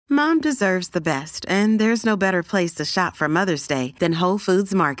Mom deserves the best, and there's no better place to shop for Mother's Day than Whole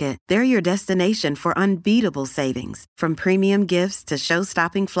Foods Market. They're your destination for unbeatable savings, from premium gifts to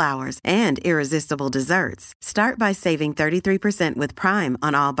show-stopping flowers and irresistible desserts. Start by saving 33% with Prime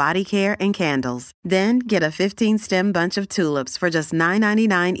on all body care and candles. Then get a 15-stem bunch of tulips for just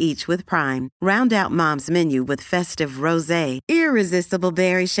 $9.99 each with Prime. Round out Mom's menu with festive rosé, irresistible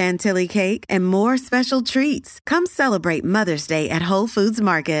berry chantilly cake, and more special treats. Come celebrate Mother's Day at Whole Foods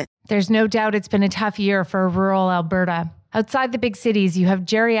Market. There's no doubt it's been a tough year for rural Alberta. Outside the big cities, you have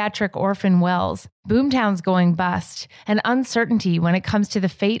geriatric orphan wells, boomtowns going bust, and uncertainty when it comes to the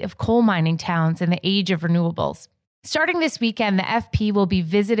fate of coal mining towns in the age of renewables. Starting this weekend, the FP will be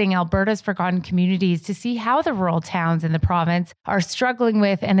visiting Alberta's forgotten communities to see how the rural towns in the province are struggling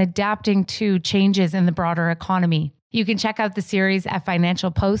with and adapting to changes in the broader economy. You can check out the series at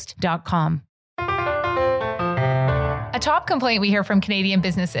financialpost.com. A top complaint we hear from Canadian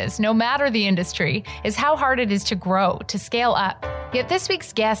businesses, no matter the industry, is how hard it is to grow, to scale up. Yet this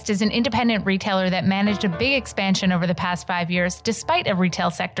week's guest is an independent retailer that managed a big expansion over the past 5 years, despite a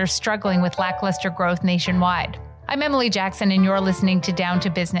retail sector struggling with lackluster growth nationwide. I'm Emily Jackson, and you're listening to Down to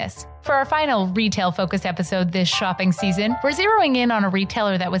Business. For our final retail-focused episode this shopping season, we're zeroing in on a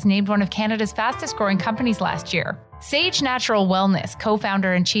retailer that was named one of Canada's fastest-growing companies last year. Sage Natural Wellness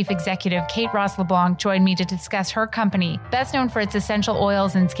co-founder and chief executive Kate Ross-LeBlanc joined me to discuss her company, best known for its essential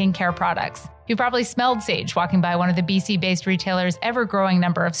oils and skincare products. You probably smelled Sage walking by one of the BC-based retailers' ever-growing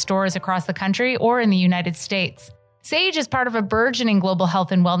number of stores across the country or in the United States. Sage is part of a burgeoning global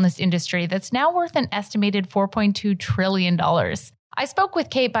health and wellness industry that's now worth an estimated $4.2 trillion. I spoke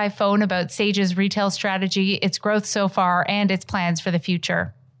with Kate by phone about Sage's retail strategy, its growth so far, and its plans for the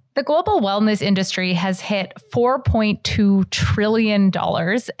future. The global wellness industry has hit $4.2 trillion.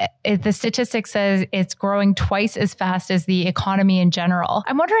 The statistic says it's growing twice as fast as the economy in general.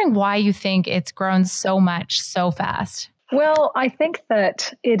 I'm wondering why you think it's grown so much so fast. Well, I think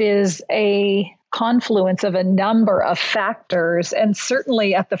that it is a confluence of a number of factors, and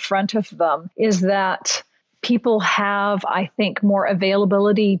certainly at the front of them is that people have, I think, more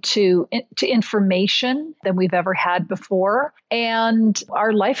availability to information than we've ever had before. And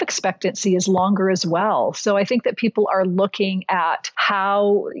our life expectancy is longer as well. So I think that people are looking at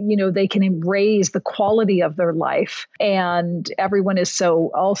how, they can raise the quality of their life. And everyone is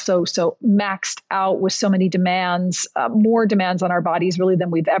so maxed out with so many demands, more demands on our bodies really than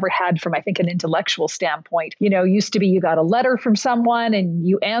we've ever had from, I think, an intellectual standpoint. Used to be you got a letter from someone and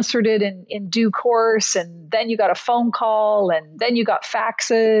you answered it in due course, and then you got a phone call, and then you got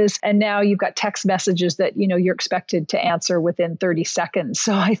faxes, and now you've got text messages that, you're expected to answer within 30 seconds.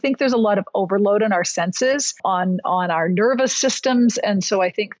 So I think there's a lot of overload on our senses, on our nervous systems. And so I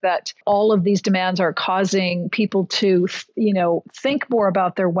think that all of these demands are causing people to, think more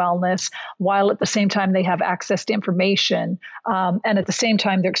about their wellness, while at the same time they have access to information. And at the same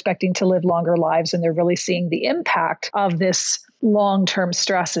time, they're expecting to live longer lives, and they're really seeing the impact of this long-term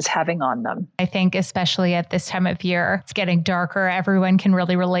stress is having on them. I think especially at this time of year, it's getting darker. Everyone can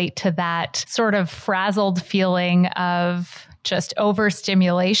really relate to that sort of frazzled feeling of just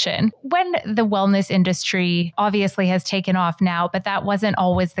overstimulation. When the wellness industry obviously has taken off now, but that wasn't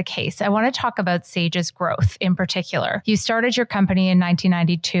always the case. I want to talk about Sage's growth in particular. You started your company in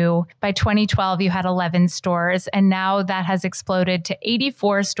 1992. By 2012, you had 11 stores, and now that has exploded to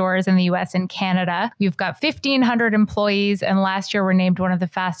 84 stores in the US and Canada. You've got 1,500 employees, and last year were named one of the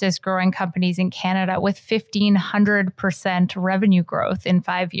fastest growing companies in Canada with 1,500% revenue growth in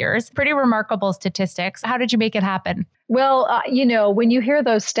 5 years. Pretty remarkable statistics. How did you make it happen? Well, when you hear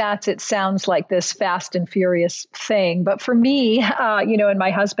those stats, it sounds like this fast and furious thing. But for me, and my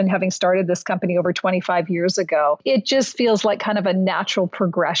husband having started this company over 25 years ago, it just feels like kind of a natural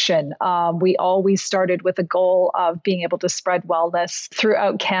progression. We always started with a goal of being able to spread wellness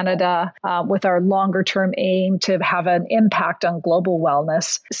throughout Canada with our longer term aim to have an impact on global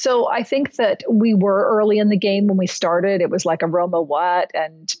wellness. So I think that we were early in the game when we started. It was like aroma what,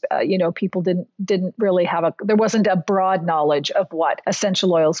 and, people didn't really have there wasn't a broad knowledge of what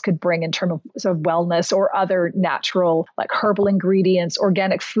essential oils could bring in terms of wellness or other natural, like herbal ingredients,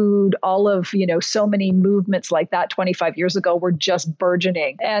 organic food, all of, so many movements like that 25 years ago were just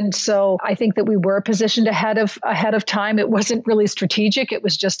burgeoning. And so I think that we were positioned ahead of time. It wasn't really strategic. It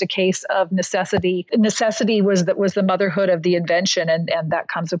was just a case of necessity. Necessity was the motherhood of the invention. And that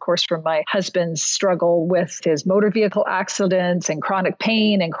comes, of course, from my husband's struggle with his motor vehicle accidents and chronic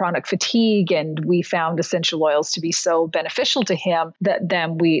pain and chronic fatigue. And we found essential oils to be so so beneficial to him that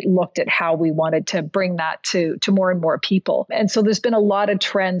then we looked at how we wanted to bring that to more and more people. And so there's been a lot of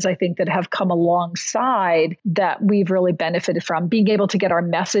trends, I think, that have come alongside that we've really benefited from. Being able to get our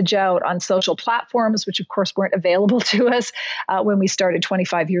message out on social platforms, which of course weren't available to us when we started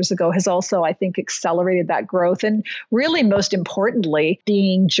 25 years ago, has also, I think, accelerated that growth. And really, most importantly,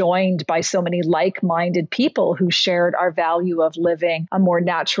 being joined by so many like-minded people who shared our value of living a more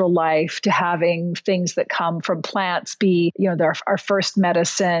natural life, to having things that come from plants be, our first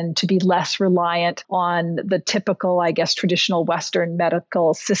medicine, to be less reliant on the typical, I guess, traditional Western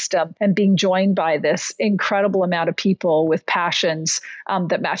medical system, and being joined by this incredible amount of people with passions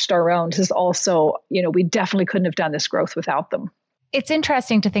that matched our own is also, we definitely couldn't have done this growth without them. It's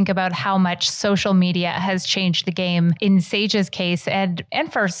interesting to think about how much social media has changed the game in Sage's case and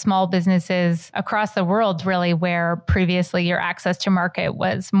for small businesses across the world, really, where previously your access to market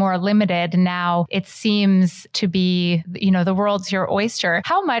was more limited. Now it seems to be, the world's your oyster.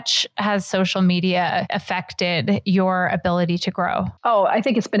 How much has social media affected your ability to grow? Oh, I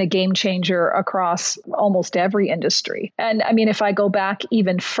think it's been a game changer across almost every industry. And I mean, if I go back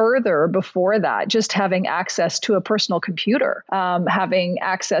even further before that, just having access to a personal computer, having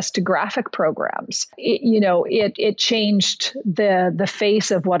access to graphic programs. It changed the face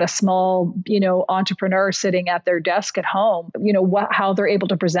of what a small, entrepreneur sitting at their desk at home, how they're able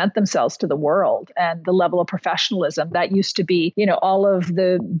to present themselves to the world, and the level of professionalism that used to be, all of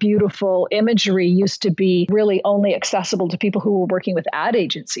the beautiful imagery used to be really only accessible to people who were working with ad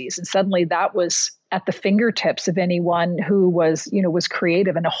agencies. And suddenly that was at the fingertips of anyone who was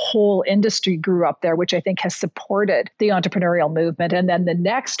creative, and a whole industry grew up there, which I think has supported the entrepreneurial movement. And then the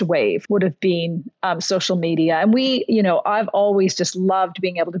next wave would have been social media. And I've always just loved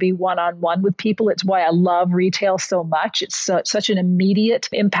being able to be one-on-one with people. It's why I love retail so much. It's such an immediate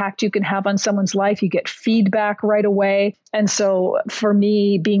impact you can have on someone's life. You get feedback right away. And so for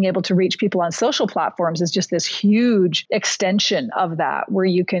me, being able to reach people on social platforms is just this huge extension of that, where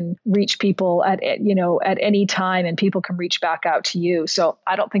you can reach people at any time, and people can reach back out to you. So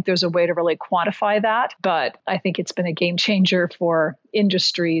I don't think there's a way to really quantify that, but I think it's been a game changer for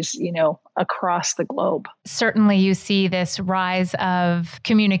industries, across the globe. Certainly you see this rise of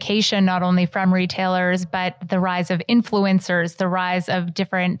communication, not only from retailers, but the rise of influencers, the rise of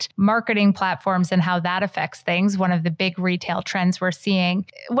different marketing platforms and how that affects things. One of the big retail trends we're seeing.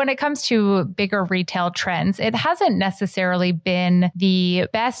 When it comes to bigger retail trends, it hasn't necessarily been the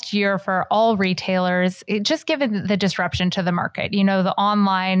best year for all retailers, just given the disruption to the market. The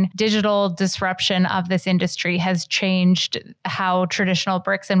online digital disruption of this industry has changed how traditional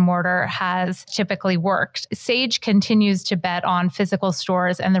bricks and mortar has typically worked. Sage continues to bet on physical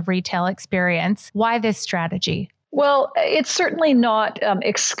stores and the retail experience. Why this strategy? Well, it's certainly not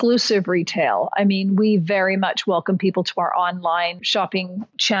exclusive retail. I mean, we very much welcome people to our online shopping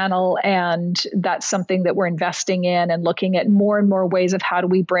channel, and that's something that we're investing in and looking at more and more ways of how do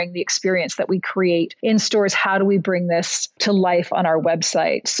we bring the experience that we create in stores, how do we bring this to life on our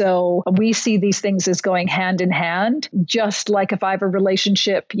website. So we see these things as going hand in hand, just like if I have a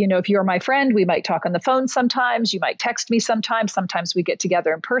relationship, if you're my friend, we might talk on the phone sometimes, you might text me sometimes we get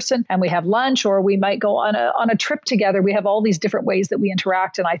together in person and we have lunch, or we might go on a trip together. We have all these different ways that we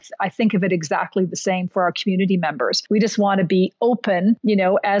interact. And I think of it exactly the same for our community members. We just want to be open,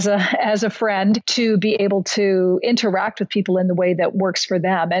 as a friend, to be able to interact with people in the way that works for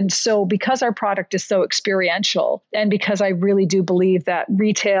them. And so because our product is so experiential, and because I really do believe that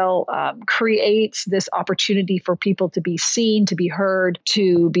retail creates this opportunity for people to be seen, to be heard,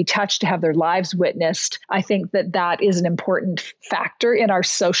 to be touched, to have their lives witnessed, I think that is an important factor in our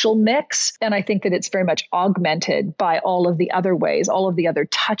social mix. And I think that it's very much augmented by all of the other ways, all of the other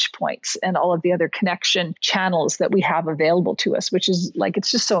touch points, and all of the other connection channels that we have available to us, which is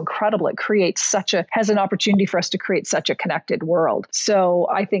it's just so incredible. It has an opportunity for us to create such a connected world. So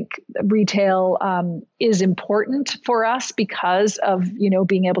I think retail is important for us because of,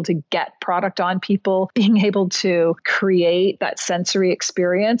 being able to get product on people, being able to create that sensory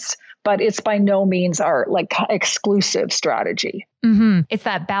experience. But it's by no means our exclusive strategy. Mm-hmm. It's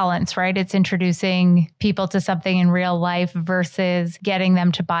that balance, right? It's introducing people to something in real life versus getting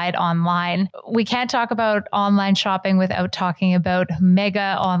them to buy it online. We can't talk about online shopping without talking about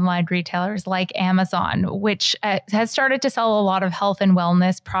mega online retailers like Amazon, which has started to sell a lot of health and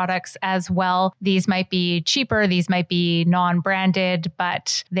wellness products as well. These might be cheaper, these might be non-branded,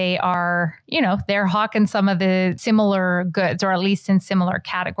 but they are, they're hawking some of the similar goods, or at least in similar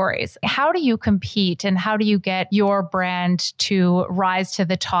categories. space. How do you compete and how do you get your brand to rise to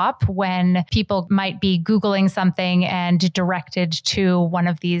the top when people might be Googling something and directed to one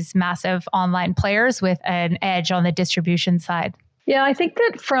of these massive online players with an edge on the distribution side? Yeah, I think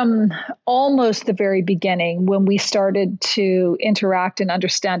that from almost the very beginning, when we started to interact and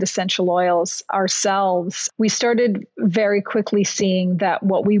understand essential oils ourselves, we started very quickly seeing that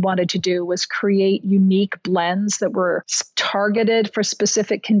what we wanted to do was create unique blends that were targeted for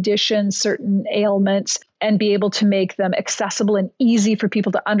specific conditions, certain ailments, and be able to make them accessible and easy for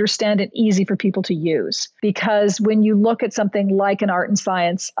people to understand and easy for people to use. Because when you look at something like an art and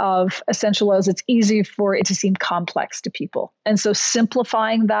science of essential oils, it's easy for it to seem complex to people. And so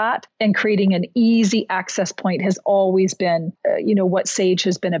simplifying that and creating an easy access point has always been, what Sage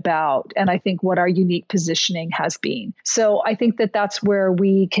has been about. And I think what our unique positioning has been. So I think that that's where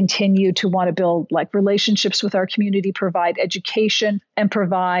we continue to want to build like relationships with our community, provide education, and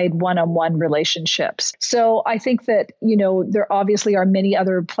provide one-on-one relationships. So I think that, there obviously are many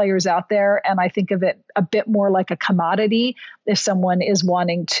other players out there, and I think of it a bit more like a commodity. If someone is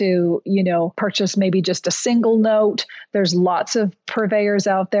wanting to, purchase maybe just a single note, there's lots of purveyors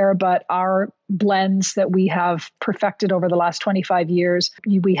out there, but our blends that we have perfected over the last 25 years,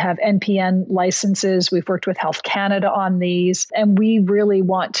 we have NPN licenses. We've worked with Health Canada on these, and we really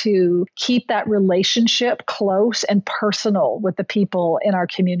want to keep that relationship close and personal with the people in our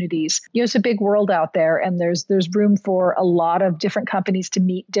communities. It's a big world out there, and there's room for a lot of different companies to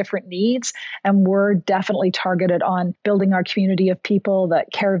meet different needs. And we're definitely targeted on building our community of people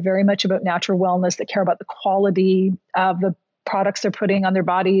that care very much about natural wellness, that care about the quality of the products they're putting on their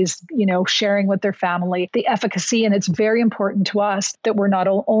bodies, sharing with their family, the efficacy. And it's very important to us that we're not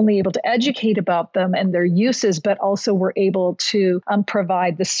only able to educate about them and their uses, but also we're able to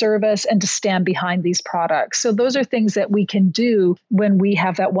provide the service and to stand behind these products. So those are things that we can do when we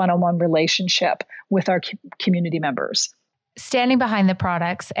have that one-on-one relationship with our community members. Standing behind the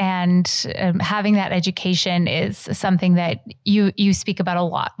products and having that education is something that you speak about a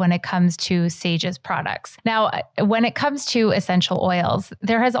lot when it comes to Sage's products. Now, when it comes to essential oils,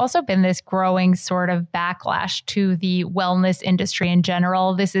 there has also been this growing sort of backlash to the wellness industry in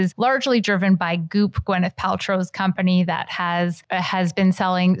general. This is largely driven by Goop, Gwyneth Paltrow's company, that has been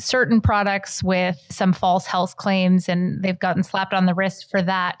selling certain products with some false health claims, and they've gotten slapped on the wrist for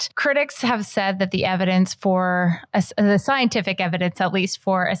that. Critics have said that the evidence for the scientific evidence, at least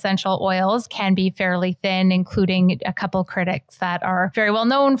for essential oils, can be fairly thin, including a couple critics that are very well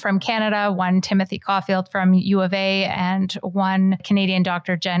known from Canada, one Timothy Caulfield from U of A and one Canadian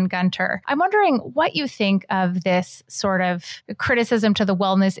doctor, Jen Gunter. I'm wondering what you think of this sort of criticism to the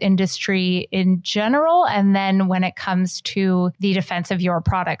wellness industry in general, and then when it comes to the defense of your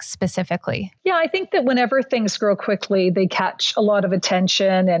products specifically. Yeah, I think that whenever things grow quickly, they catch a lot of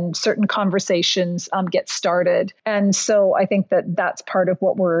attention and certain conversations get started. And so I think that that's part of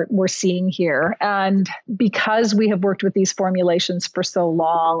what we're seeing here. And because we have worked with these formulations for so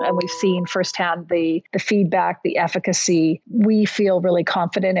long and we've seen firsthand the feedback, the efficacy, we feel really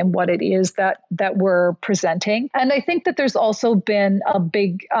confident in what it is that we're presenting. And I think that there's also been a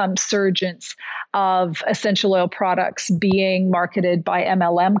big surgence of essential oil products being marketed by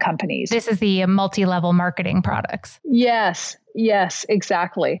MLM companies. This is the multi-level marketing products. Yes,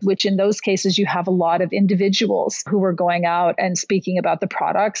 exactly. Which in those cases, you have a lot of individuals who are going out and speaking about the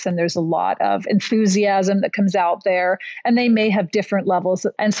products. And there's a lot of enthusiasm that comes out there, and they may have different levels.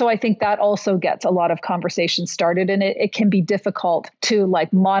 And so I think that also gets a lot of conversation started, and it can be difficult to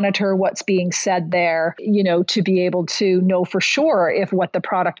monitor what's being said there, to be able to know for sure if what the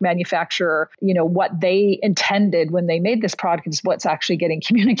product manufacturer, what they intended when they made this product is what's actually getting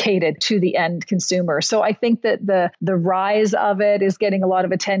communicated to the end consumer. So I think that the rise of it is getting a lot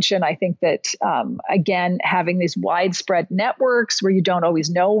of attention. I think that, again, having these widespread networks where you don't always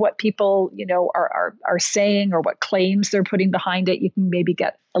know what people, are saying or what claims they're putting behind it, you can maybe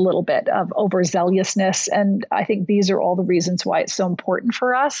get a little bit of overzealousness. And I think these are all the reasons why it's so important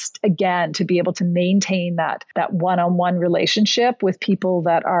for us, again, to be able to maintain that one-on-one relationship with people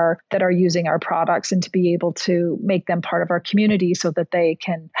that are using our products, and to be able to make them part of our community so that they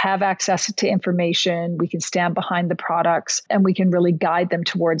can have access to information, we can stand behind the products, and we can really guide them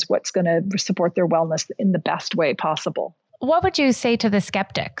towards what's going to support their wellness in the best way possible. What would you say to the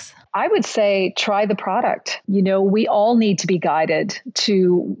skeptics? I would say try the product. We all need to be guided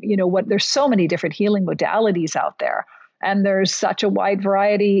to, there's so many different healing modalities out there. And there's such a wide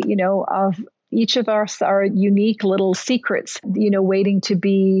variety, of each of us are unique little secrets, waiting to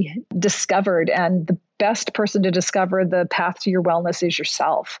be discovered. And the best person to discover the path to your wellness is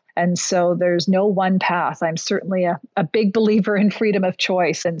yourself. And so there's no one path. I'm certainly a big believer in freedom of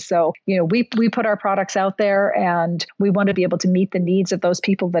choice. And so, we put our products out there and we want to be able to meet the needs of those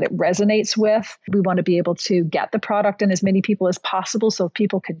people that it resonates with. We want to be able to get the product in as many people as possible so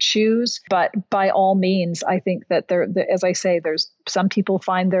people can choose. But by all means, I think that as I say, there's some people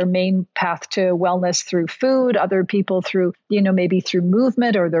find their main path to wellness through food, other people through, maybe through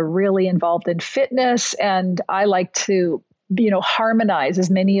movement, or they're really involved in fitness. And I like to harmonize as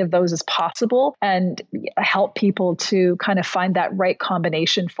many of those as possible and help people to kind of find that right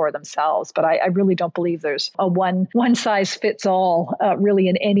combination for themselves. But I really don't believe there's a one size fits all really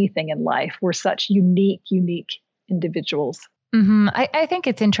in anything in life. We're such unique individuals. Mm-hmm. I think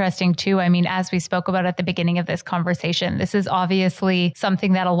it's interesting too. I mean, as we spoke about at the beginning of this conversation, this is obviously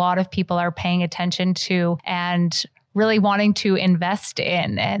something that a lot of people are paying attention to and really wanting to invest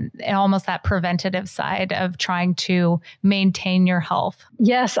in, and almost that preventative side of trying to maintain your health.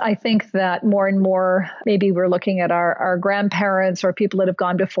 Yes, I think that more and more, maybe we're looking at our grandparents or people that have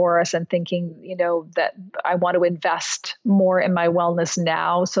gone before us and thinking, that I want to invest more in my wellness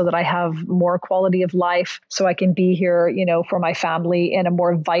now so that I have more quality of life, so I can be here, for my family in a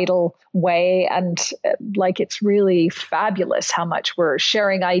more vital way. And it's really fabulous how much we're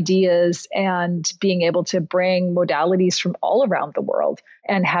sharing ideas and being able to bring modalities from all around the world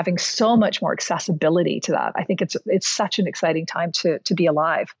and having so much more accessibility to that. I think it's such an exciting time to be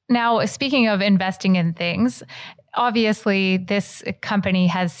alive. Now, speaking of investing in things, obviously this company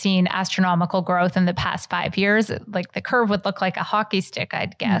has seen astronomical growth in the past 5 years. Like the curve would look like a hockey stick,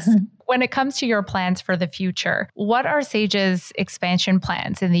 I'd guess. Mm-hmm. When it comes to your plans for the future, what are Sage's expansion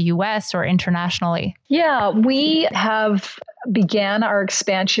plans in the US or internationally? Yeah, we have began our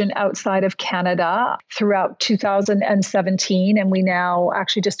expansion outside of Canada throughout 2017. And we now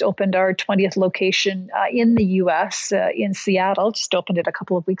actually just opened our 20th location in the US, in Seattle, just opened it a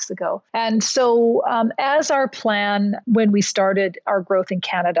couple of weeks ago. And so as our plan, when we started our growth in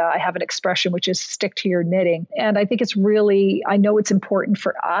Canada, I have an expression which is stick to your knitting. And I think I know it's important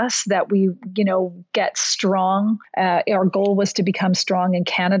for us that we, get strong. Our goal was to become strong in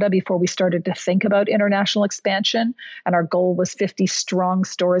Canada before we started to think about international expansion. And our goal was 50 strong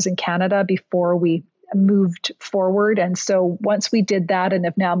stores in Canada before we moved forward. And so once we did that and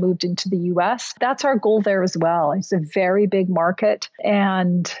have now moved into the US, that's our goal there as well. It's a very big market,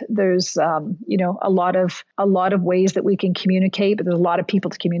 and there's a lot of ways that we can communicate, but there's a lot of people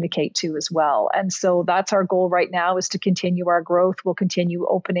to communicate to as well. And so that's our goal right now, is to continue our growth. We'll continue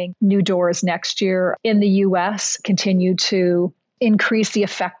opening new doors next year in the US, continue to increase the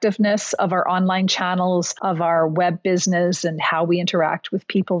effectiveness of our online channels, of our web business, and how we interact with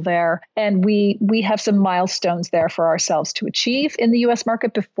people there. And we have some milestones there for ourselves to achieve in the US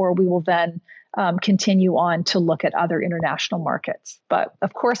market before we will then continue on to look at other international markets. But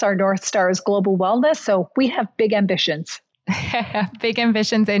of course, our North Star is global wellness, so we have big ambitions. Big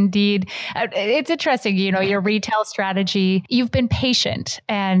ambitions indeed. It's interesting, your retail strategy. You've been patient,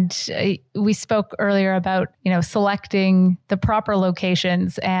 and we spoke earlier about, selecting the proper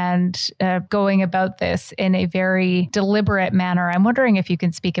locations and going about this in a very deliberate manner. I'm wondering if you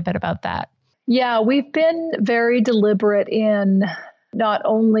can speak a bit about that. Yeah, we've been very deliberate in not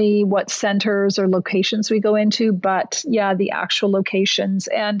only what centers or locations we go into, but the actual locations.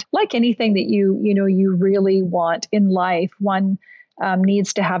 And like anything that you really want in life, one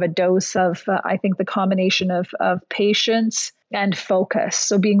needs to have a dose of, I think, the combination of patience and focus.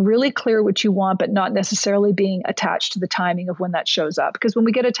 So being really clear what you want, but not necessarily being attached to the timing of when that shows up. Because when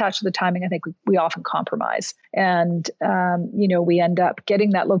we get attached to the timing, I think we often compromise. And, we end up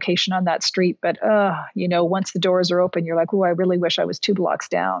getting that location on that street. But, once the doors are open, you're like, oh, I really wish I was 2 blocks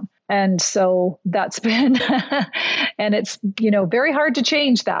down. And so that's been, and it's, very hard to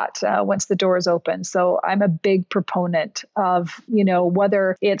change that once the door is open. So I'm a big proponent of,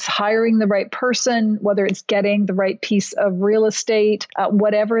 whether it's hiring the right person, whether it's getting the right piece of real estate,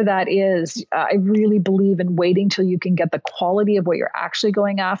 whatever that is, I really believe in waiting till you can get the quality of what you're actually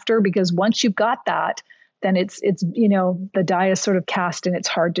going after. Because once you've got that, then it's the die is sort of cast and it's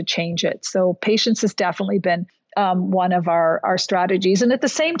hard to change it. So patience has definitely been one of our strategies. And at the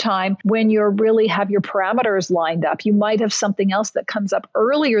same time, when you really have your parameters lined up, you might have something else that comes up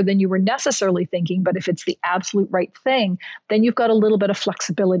earlier than you were necessarily thinking. But if it's the absolute right thing, then you've got a little bit of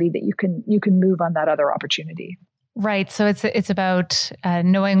flexibility that you can move on that other opportunity. Right. So it's about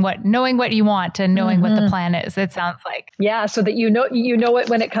knowing what you want and knowing what the plan is, it sounds like. Yeah. So that you know it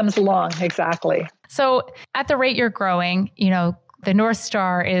when it comes along. Exactly. So at the rate you're growing, the North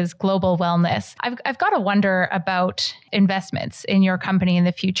Star is global wellness. I've got to wonder about investments in your company in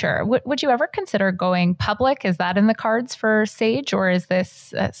the future. Would you ever consider going public? Is that in the cards for Sage, or is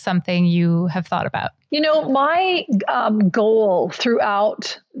this something you have thought about? My goal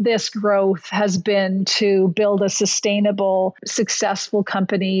throughout this growth has been to build a sustainable, successful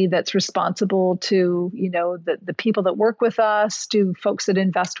company that's responsible to, the people that work with us, to folks that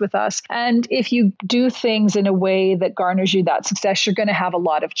invest with us. And if you do things in a way that garners you that success, you're going to have a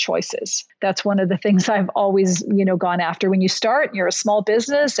lot of choices. That's one of the things I've always, gone after. When you start, you're a small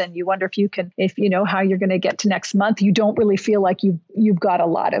business and you wonder if how you're going to get to next month, you don't really feel like you've got a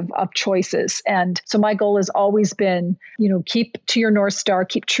lot of choices. And so my goal has always been, keep to your North Star,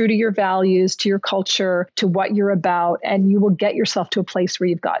 keep true to your values, to your culture, to what you're about, and you will get yourself to a place where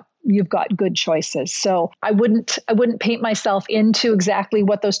you've got good choices. So I wouldn't paint myself into exactly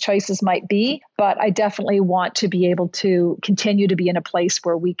what those choices might be, but I definitely want to be able to continue to be in a place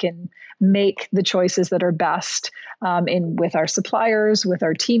where we can make the choices that are best with our suppliers, with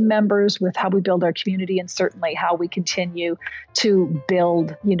our team members, with how we build our community, and certainly how we continue to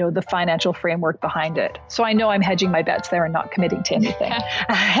build, the financial framework behind it. So I know I'm hedging my bets there and not committing to anything.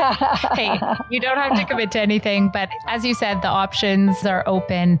 Hey, you don't have to commit to anything, but as you said, the options are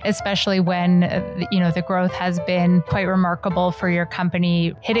open, especially when, the growth has been quite remarkable for your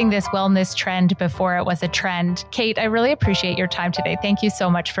company, hitting this wellness trend before it was a trend. Kate, I really appreciate your time today. Thank you so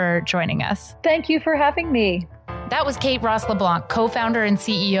much for joining us. Thank you for having me. That was Kate Ross-LeBlanc, co-founder and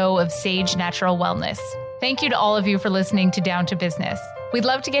CEO of Sage Natural Wellness. Thank you to all of you for listening to Down to Business. We'd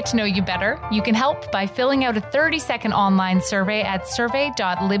love to get to know you better. You can help by filling out a 30-second online survey at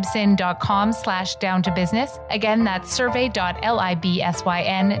survey.libsyn.com/down-to-business. Again, that's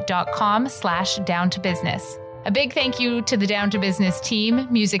survey.libsyn.com/down-to-business. A big thank you to the Down to Business team,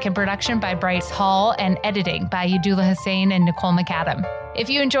 music and production by Bryce Hall, and editing by Yadula Hussain and Nicole McAdam. If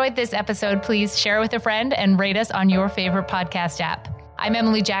you enjoyed this episode, please share with a friend and rate us on your favorite podcast app. I'm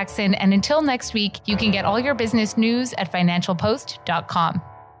Emily Jackson, and until next week, you can get all your business news at financialpost.com.